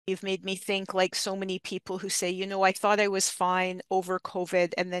You've made me think like so many people who say, I thought I was fine over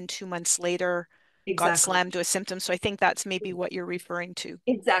COVID and then 2 months later got Exactly. slammed to a symptom. So I think that's maybe what you're referring to.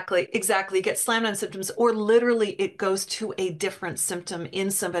 Exactly, exactly. Get slammed on symptoms, or literally it goes to a different symptom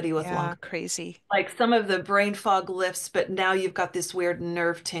in somebody with long Yeah, COVID. crazy. Like some of the brain fog lifts, but now you've got this weird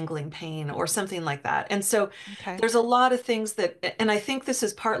nerve tingling pain or something like that. And so Okay. there's a lot of things that, and I think this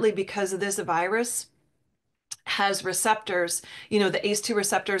is partly because of this virus has receptors. The ACE2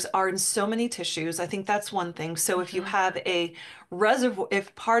 receptors are in so many tissues. I think that's one thing. So if you Hmm. have a reservoir,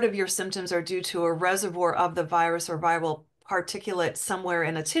 if part of your symptoms are due to a reservoir of the virus or viral particulate somewhere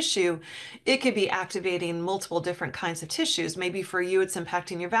in a tissue, it could be activating multiple different kinds of tissues. Maybe for you, it's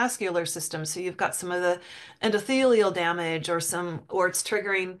impacting your vascular system. So you've got some of the endothelial damage or it's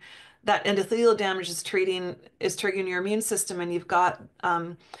triggering that endothelial damage is triggering your immune system, and you've got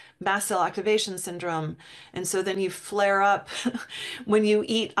mast cell activation syndrome. And so then you flare up when you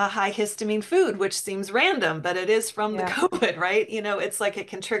eat a high histamine food, which seems random, but it is from the Yeah. COVID, right? It's like it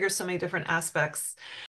can trigger so many different aspects.